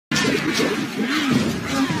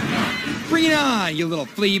Bring it on, you little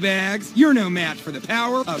flea bags. You're no match for the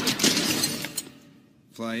power of...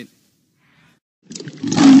 flight.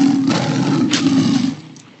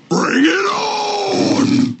 Bring it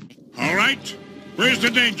on! All right. Where's the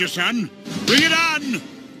danger, son? Bring it on!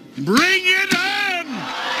 Bring it on!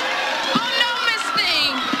 Oh, no, Miss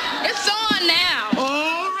Thing. It's on now.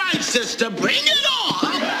 All right, sister, bring it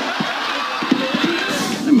on!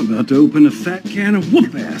 I'm about to open a fat can of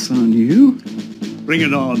whoop-ass on you. Bring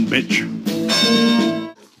it on, bitch.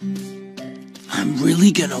 I'm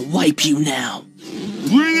really gonna wipe you now.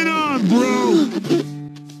 Bring it on, bro!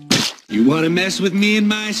 You want to mess with me in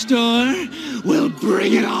my store? Well,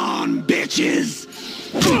 bring it on, bitches!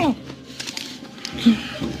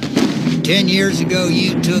 10 years ago,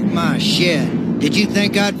 you took my shed. Did you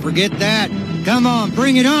think I'd forget that? Come on,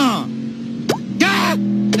 bring it on! Ah!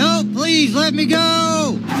 No, please, let me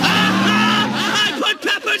go! I put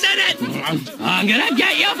peppers in it! I'm gonna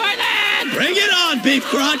get you for that! Bring it on, Beef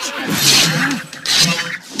Crunch!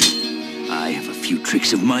 I have a few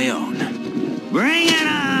tricks of my own. Bring it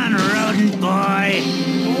on, rodent boy!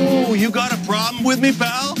 Oh, you got a problem with me,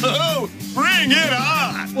 pal? Oh, bring it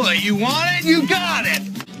on! Well, you want it, you got it!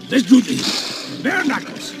 Let's do this. Bare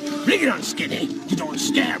knuckles. Bring it on, Skinny. You don't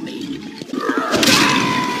scare me.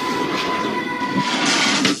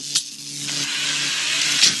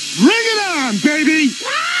 Bring it on, baby!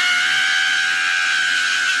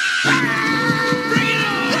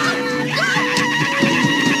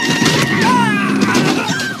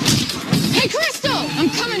 Hey, Crystal, I'm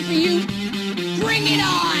coming for you. Bring it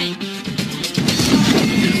on.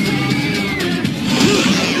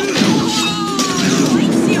 I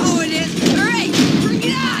see how it is. All right, bring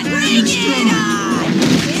it on. Bring it on.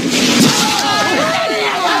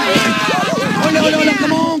 Oh, no,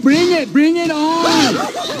 come on. Bring it on.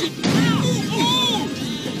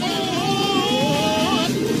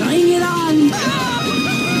 Bring it on.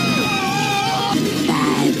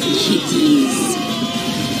 Bad kitties.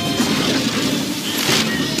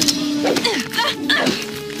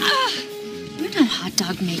 You're no hot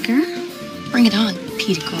dog maker. Bring it on,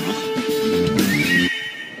 Peter girl.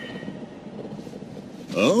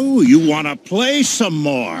 Oh, you want to play some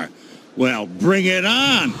more? Well, bring it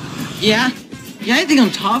on. Yeah? Yeah, I think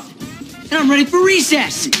I'm tough. And I'm ready for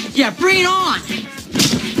recess. Yeah, bring it on!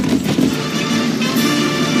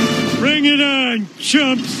 Bring it on,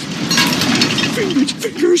 chumps.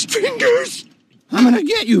 Fingers. I'm gonna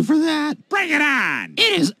get you for that. Bring it on.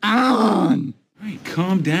 It is on. Hey,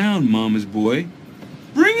 calm down, mama's boy.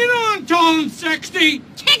 Bring it on, tall and sexy!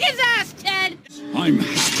 Kick his ass, Ted! I'm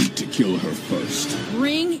happy to kill her first.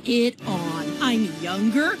 Bring it on. I'm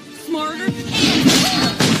younger, smarter, and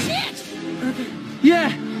shit!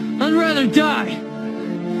 Yeah, I'd rather die.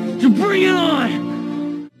 So bring it on!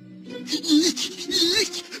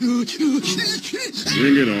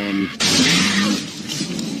 Bring it on.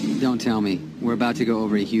 Don't tell me. We're about to go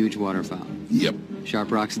over a huge waterfall. Yep,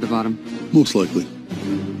 Sharp rocks at the bottom? most likely.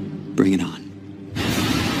 Bring it on.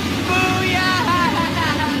 Booyah!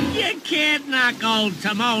 You can't knock old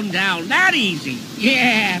Timon down that easy.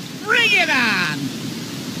 Yeah, bring it on!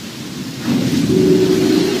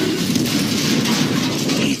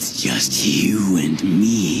 It's just you and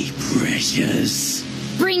me, precious.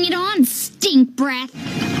 Bring it on, stink breath!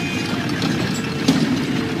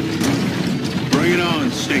 Bring it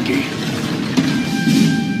on, Stinky.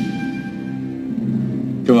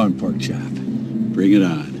 Come on, pork chop. Bring it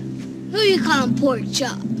on. Who you calling pork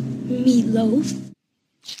chop? Meatloaf?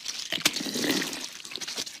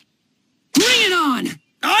 Bring it on!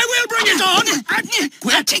 I will bring it on!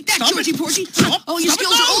 Well, take that, Georgie Porgy! Oh, your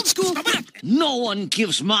skills are old school! No one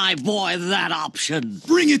gives my boy that option.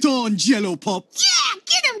 Bring it on, Jello Pop. Yeah,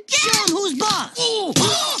 get him down! Show him who's boss!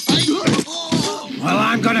 Well,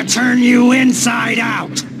 I'm gonna turn you inside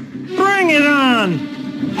out! Bring it on!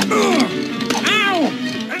 Ow!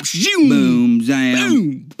 Boom, zam.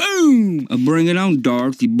 Boom! Boom! Bring it on,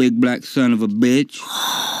 Darth, you big black son of a bitch.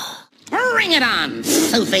 Bring it on,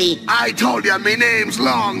 Sophie. I told you me name's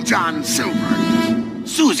Long John Silver.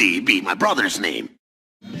 Susie be my brother's name.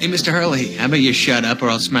 Hey, Mr. Hurley, how about you shut up or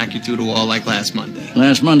I'll smack you through the wall like last Monday?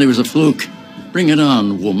 Last Monday was a fluke. Bring it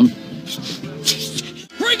on, woman.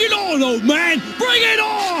 Bring it on, old man! Bring it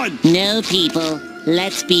on! No, people.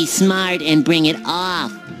 Let's be smart and bring it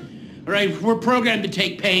off. All right, we're programmed to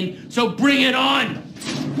take pain, so bring it on!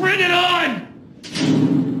 Bring it on!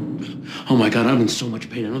 Oh my God, I'm in so much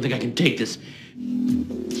pain. I don't think I can take this.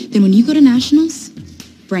 Then when you go to nationals,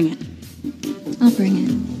 bring it. I'll bring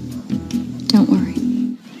it. Don't worry.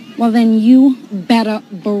 Well, then you better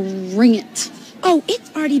bring it. Oh, it's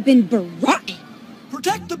already been brought.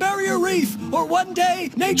 Protect the barrier reef, or one day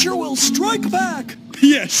nature will strike back.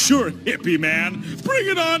 Yeah, sure, hippie man. Bring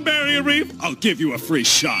it on, Barrier Reef. I'll give you a free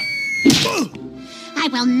shot. I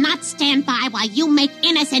will not stand by while you make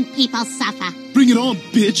innocent people suffer. Bring it on,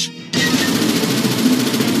 bitch.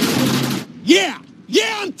 Yeah,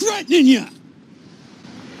 I'm threatening you.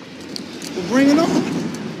 Well, bring it on.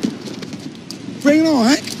 Bring it on,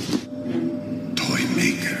 Hank. Toy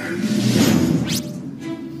maker.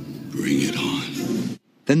 Bring it on.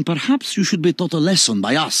 Then perhaps you should be taught a lesson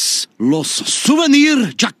by us, Los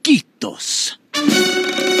Souvenir Jaquitos.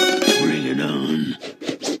 Bring it on.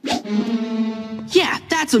 Yeah,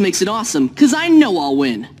 that's what makes it awesome, because I know I'll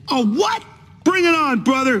win. Oh, what? Bring it on,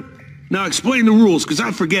 brother. Now explain the rules, because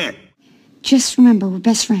I forget. Just remember, we're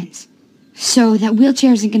best friends. So that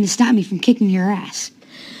wheelchair isn't going to stop me from kicking your ass.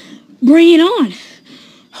 Bring it on,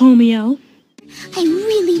 homeo. I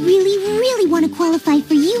really, really, really want to qualify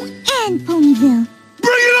for you and Ponyville.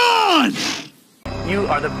 Bring it on! You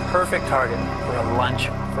are the perfect target for a lunch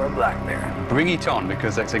for a black bear. Bring it on,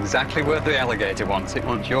 because that's exactly where the alligator wants it.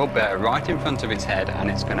 Wants your bear right in front of its head, and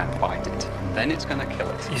it's going to bite it. Then it's going to kill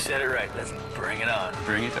it. You said it right. Let's bring it on.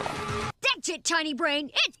 Bring it on. That's it, Tiny Brain.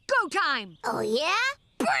 It's go time. Oh, yeah?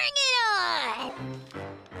 Bring it on!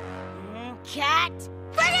 Cat,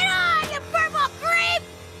 bring it on, you purple creep!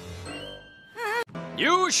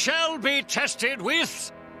 You shall be tested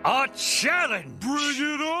with a challenge. Bring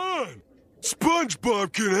it on!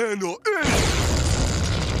 SpongeBob can handle it!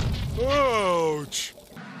 Ouch!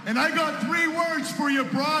 And I got 3 words for you,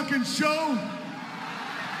 Brock and Show.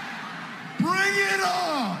 Bring it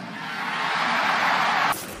on!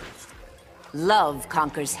 Love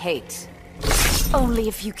conquers hate. Only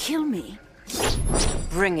if you kill me.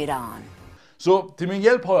 Bring it on. Så till min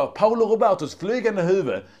hjälp har jag Paolo Robertos flygande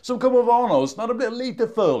huvud som kommer att varna oss när det blir lite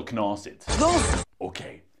för knasigt.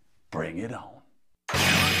 Okej, bring it on.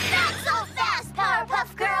 Not so fast,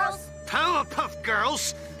 Powerpuff Girls! Powerpuff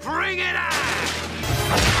Girls, bring it on!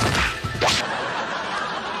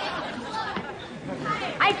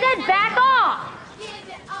 I said back off!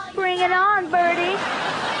 Bring it on, Birdie.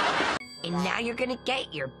 And now you're gonna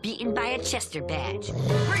get your beaten by a Chester badge.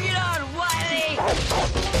 Bring it on, Wiley!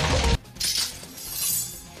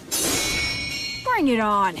 Bring it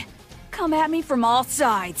on. Come at me from all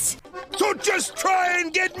sides. So just try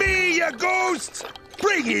and get me, you ghost!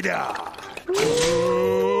 Bring it on!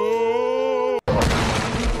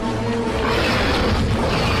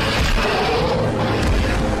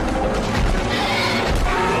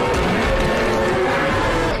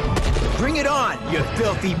 Bring it on, you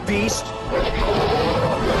filthy beast.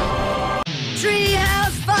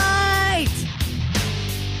 Treehouse fight!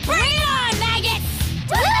 Bring it on, maggots!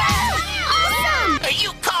 Awesome! Are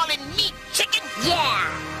you calling me chicken? Yeah,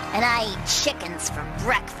 and I eat chickens for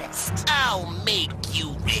breakfast. I'll make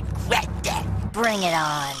you regret that. Bring it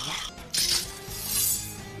on.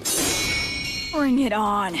 Bring it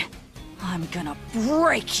on. I'm gonna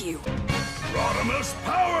break you. Rodimus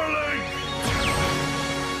Power Link!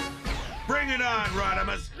 Bring it on,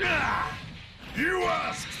 Rodimus! You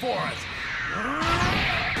asked for it!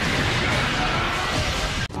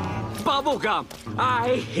 Bubblegum,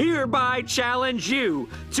 I hereby challenge you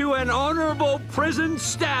to an honorable prison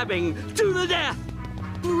stabbing to the death.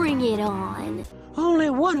 Bring it on. Only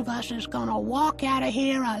one of us is gonna walk out of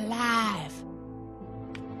here alive.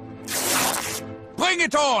 Bring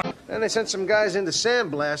it on! And they sent some guys into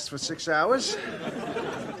sandblast for 6 hours.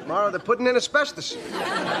 Tomorrow they're putting in asbestos.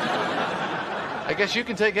 I guess you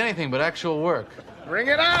can take anything but actual work. Bring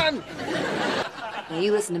it on!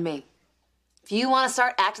 You listen to me. If you want to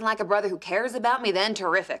start acting like a brother who cares about me, then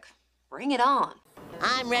terrific. Bring it on.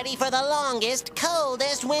 I'm ready for the longest,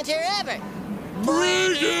 coldest winter ever.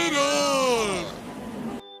 Bring it on!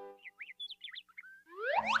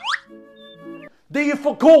 Det är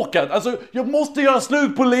för korkat! Alltså, jag måste göra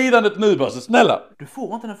slut på lidandet nu, Basse. Snälla! Du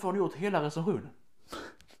får inte den förrän du gjort hela recensionen.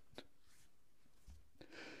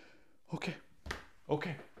 Okay.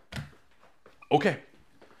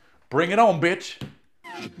 Bring it on, bitch.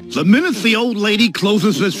 The minute the old lady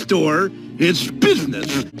closes the store, it's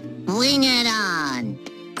business. Bring it on.